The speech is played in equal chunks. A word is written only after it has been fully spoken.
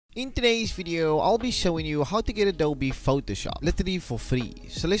In today's video, I'll be showing you how to get Adobe Photoshop literally for free.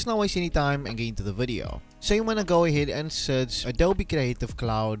 So let's not waste any time and get into the video. So you want to go ahead and search Adobe Creative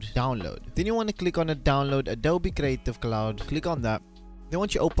Cloud download. Then you want to click on the download Adobe Creative Cloud. Click on that. Then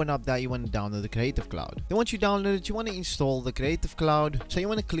once you open up that, you want to download the Creative Cloud. Then once you download it, you want to install the Creative Cloud. So you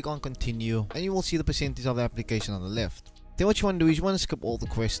want to click on continue and you will see the percentage of the application on the left. Then what you want to do is you want to skip all the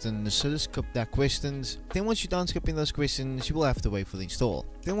questions, so just skip that questions. Then once you're done skipping those questions, you will have to wait for the install.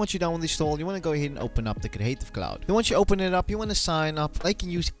 Then once you're done with the install, you want to go ahead and open up the Creative Cloud. Then once you open it up, you want to sign up. I can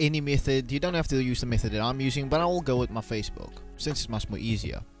use any method. You don't have to use the method that I'm using, but I will go with my Facebook since it's much more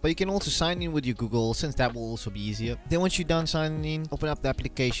easier. But you can also sign in with your Google since that will also be easier. Then once you're done signing in, open up the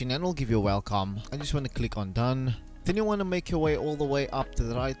application and it'll give you a welcome. I just want to click on done. Then you want to make your way all the way up to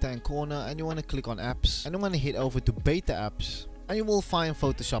the right hand corner and you want to click on apps and you want to head over to beta apps and you will find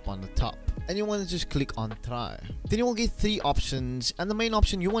Photoshop on the top and you want to just click on try. Then you will get 3 options and the main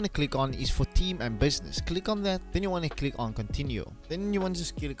option you want to click on is for team and business. Click on that. Then you want to click on continue. Then you want to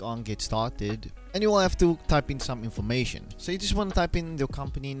just click on get started and you will have to type in some information. So you just want to type in your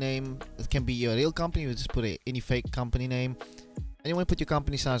company name. It can be your real company, you just put any fake company name. And you want to put your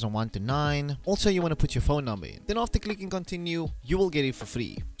company size on 1 to 9. Also, you want to put your phone number in. Then after clicking continue, you will get it for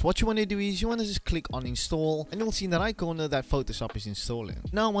free. So what you want to do is you want to just click on install and you'll see in the right corner that Photoshop is installing.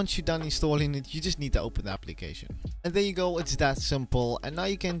 Now once you're done installing it, you just need to open the application. And there you go, it's that simple. And now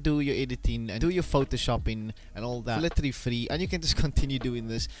you can do your editing and do your photoshopping and all that literally free. And you can just continue doing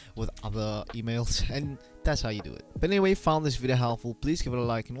this with other emails and that's how you do it. But anyway, if you found this video helpful, please give it a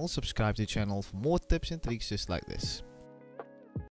like and also subscribe to the channel for more tips and tricks just like this.